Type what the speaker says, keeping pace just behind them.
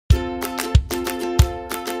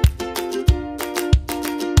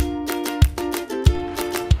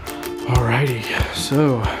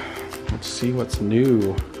So let's see what's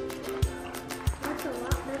new. That's a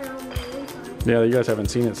lot better on the inside. Yeah, you guys haven't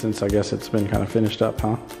seen it since I guess it's been kind of finished up,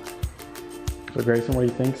 huh? So Grayson, what do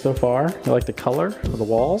you think so far? You like the color of the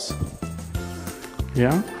walls?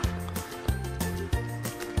 Yeah?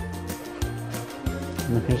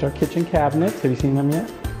 And then here's our kitchen cabinets. Have you seen them yet?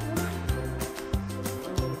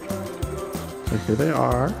 So here they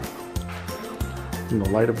are in the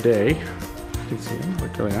light of day. You can see them,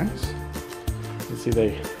 look really nice. You can see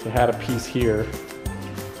they had a piece here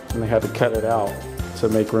and they had to cut it out to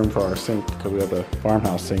make room for our sink because we have the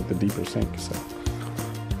farmhouse sink, the deeper sink. So.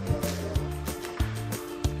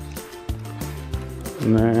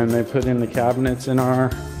 And then they put in the cabinets in our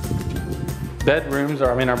bedrooms, or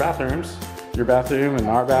I mean our bathrooms. Your bathroom and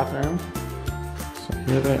our bathroom. So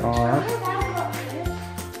here they are.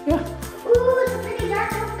 Yeah. Ooh, it's a pretty dark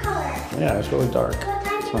color. Yeah, it's really dark. What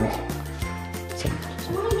kind It's is nice. it?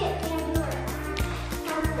 I want to get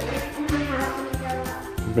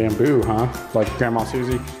Bamboo, huh? Like Grandma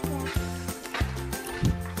Susie?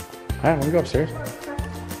 Alright, let me go upstairs.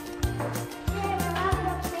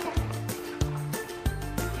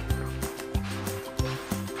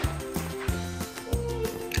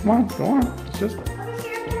 Come on, go on. It's just...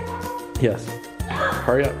 Yes.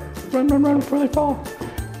 Hurry up. Run, run, run before they fall.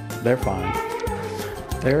 They're fine.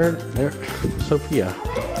 They're... Sophia.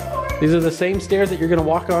 These are the same stairs that you're going to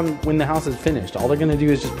walk on when the house is finished. All they're going to do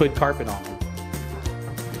is just put carpet on them.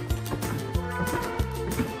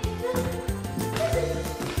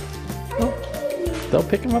 They'll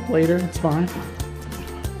pick them up later. It's fine.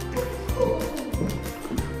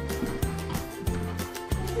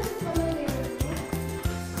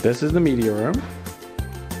 This is the media room.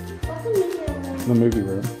 What's the media room? The movie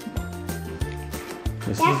room.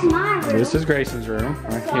 That's my room. This is Grayson's room,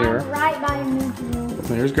 right So here. I'm right by the movie room.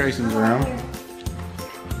 There's Grayson's room.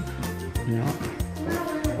 Yeah.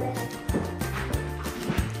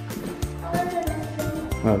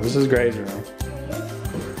 Oh, this is Gray's room.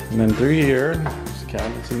 And then through here, there's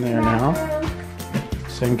cabinets in there now.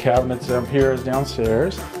 Same cabinets up here as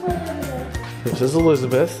downstairs. This is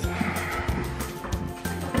Elizabeth.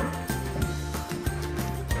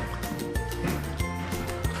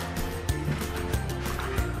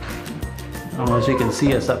 I don't know if you can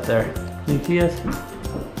see us up there. Can you see us?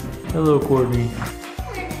 Hello, Courtney.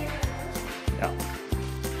 Yeah.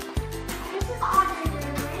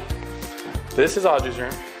 This is Audrey's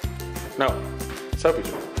room. No,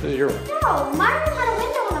 Sophie's room. This is your room. No, my room had a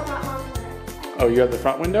window on the front lawn. Oh, you have the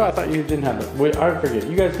front window? I thought you didn't have the... Wait, I forget.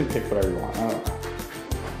 You guys can pick whatever you want. I don't know.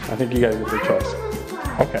 I think you guys get your choice.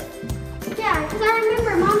 Okay. Yeah, because I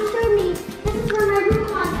remember Mom showed me, this is where my room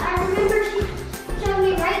was. I remember she showed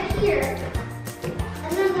me right here.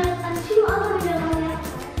 And then there's two other windows on the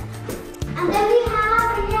outside. And then we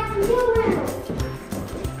have a new room.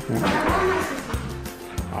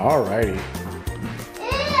 Yeah. Alrighty. I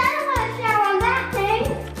don't want to shower on that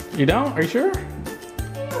thing. You don't? Are you sure?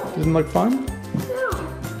 Doesn't look fun? No.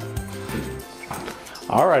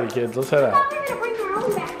 Alrighty, kids. Let's head I out. thought we were going to bring our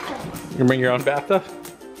own bathtub. You can bring your own bathtub?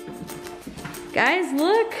 Guys,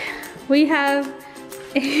 look, we have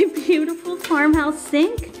a beautiful farmhouse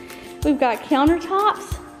sink. We've got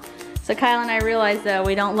countertops. So Kyle and I realized that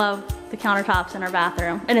we don't love the countertops in our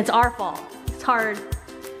bathroom, and it's our fault. It's hard,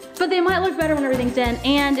 but they might look better when everything's in,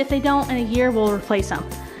 and if they don't, in a year, we'll replace them.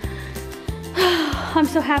 I'm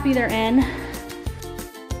so happy they're in.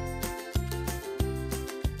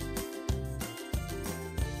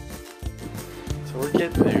 So we're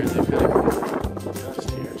getting there. They've got dust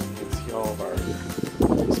here, so you can see all of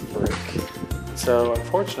this brick. So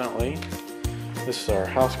unfortunately, this is our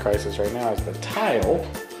house crisis right now, is the tile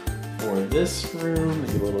for this room,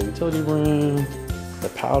 the little utility room, the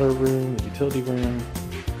powder room, the utility room,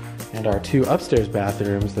 and our two upstairs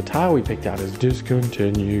bathrooms. The tile we picked out is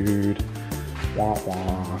discontinued. Wah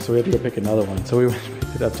wah. So we had to go pick another one. So we went and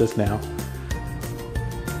picked it up just now.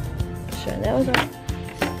 Sure, that was right.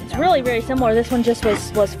 It's really very similar. This one just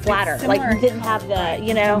was flatter. Like you didn't have the,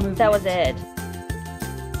 you know, that was it.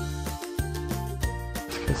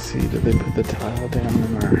 Let's see, did they put the tile down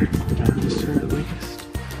in our master at least?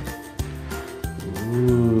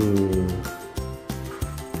 Ooh,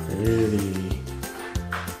 pretty.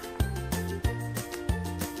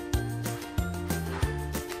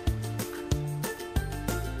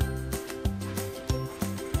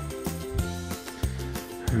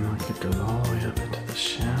 And like it goes all the way up into the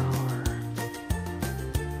shower.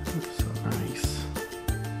 That's so nice.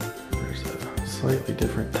 There's a slightly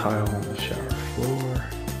different tile on the shower floor.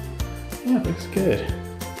 Yeah, it looks good.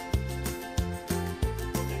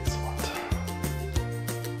 Excellent.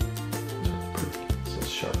 This is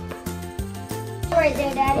sharp. right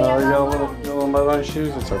there, Daddy. Oh, you got a little mud on your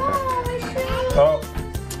shoes? It's okay. Oh, my shoes. Oh,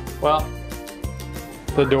 well,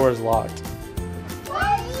 the door's locked.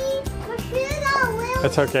 Daddy, my shoes are little.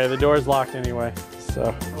 It's okay, the door's locked anyway,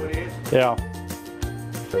 so. Yeah. Can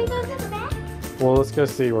we go to the back? Well, let's go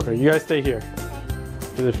see. You guys stay here.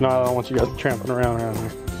 Because if not, I don't want you guys tramping around here.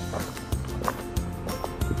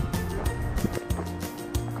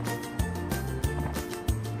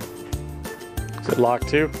 Is it locked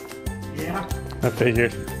too? Yeah. I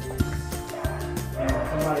figured. Somebody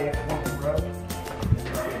has to walk the road.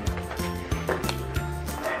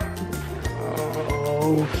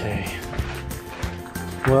 Okay.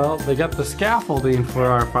 Well, they got the scaffolding for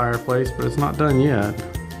our fireplace, but it's not done yet.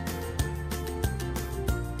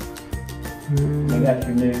 They got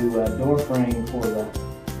your new door frame for the...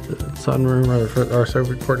 Sunroom or for our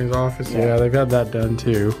Sophie Courtney's office. Yeah, they've got that done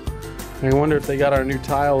too. I wonder if they got our new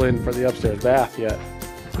tile in for the upstairs bath yet.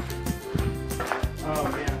 Oh,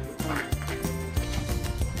 yeah.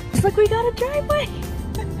 It's like we got a driveway.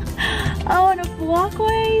 Oh, and a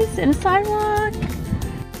walkways and a sidewalk.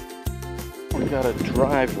 We got a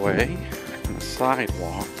driveway and a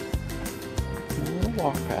sidewalk. And a little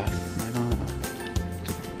walk path right on it.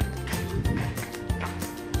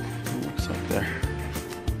 Looks like there.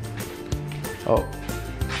 Oh,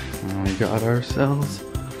 and we got ourselves a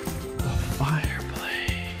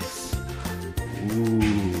fireplace.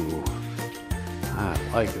 Ooh, I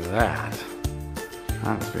like that.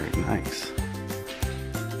 That's very nice.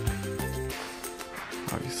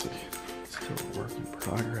 Obviously, still a work in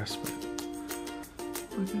progress, but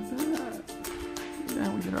look at that. Now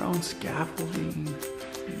we get our own scaffolding.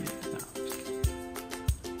 Yeah, no,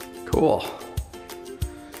 cool.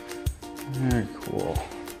 Very cool.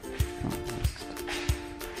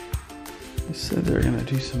 They said they're gonna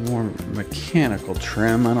do some more mechanical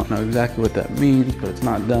trim. I don't know exactly what that means, but it's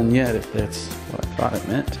not done yet if that's what I thought it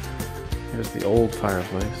meant. Here's the old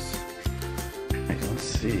fireplace. Let's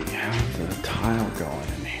see, how's the tile going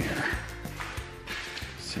in here?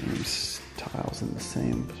 Same tiles in the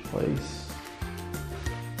same place.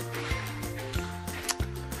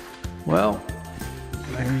 Well,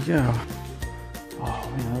 there you go. Oh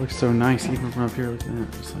man, that looks so nice even from up here looking at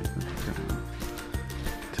it. Just like,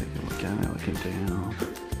 take a look at it, looking down.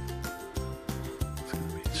 It's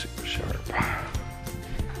gonna be super sharp.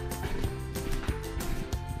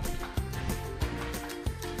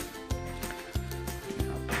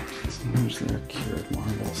 There's their cured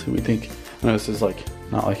marble. So we think, I know this is like,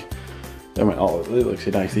 not like, I mean, oh, it looks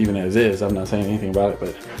nice even as is. I'm not saying anything about it,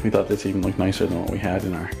 but we thought this even looked nicer than what we had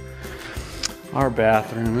in our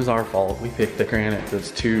bathroom. It was our fault. We picked the granite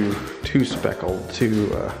that's too speckled,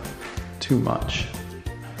 too much.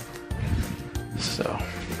 So,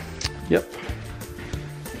 yep.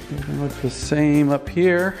 Everything looks the same up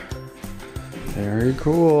here. Very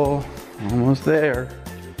cool. Almost there.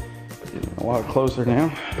 Getting a lot closer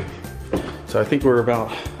now. So I think we're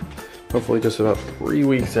about, hopefully just about 3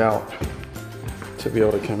 weeks out to be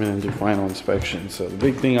able to come in and do final inspection. So the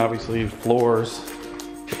big thing obviously floors,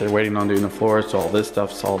 but they're waiting on doing the floors, so all this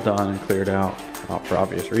stuff's all done and cleared out for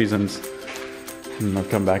obvious reasons. And they'll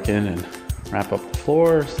come back in and wrap up the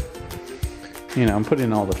floors. You know, I'm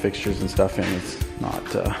putting all the fixtures and stuff in. It's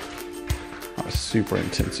not a super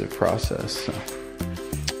intensive process. So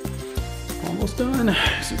almost done.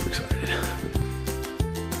 Super excited.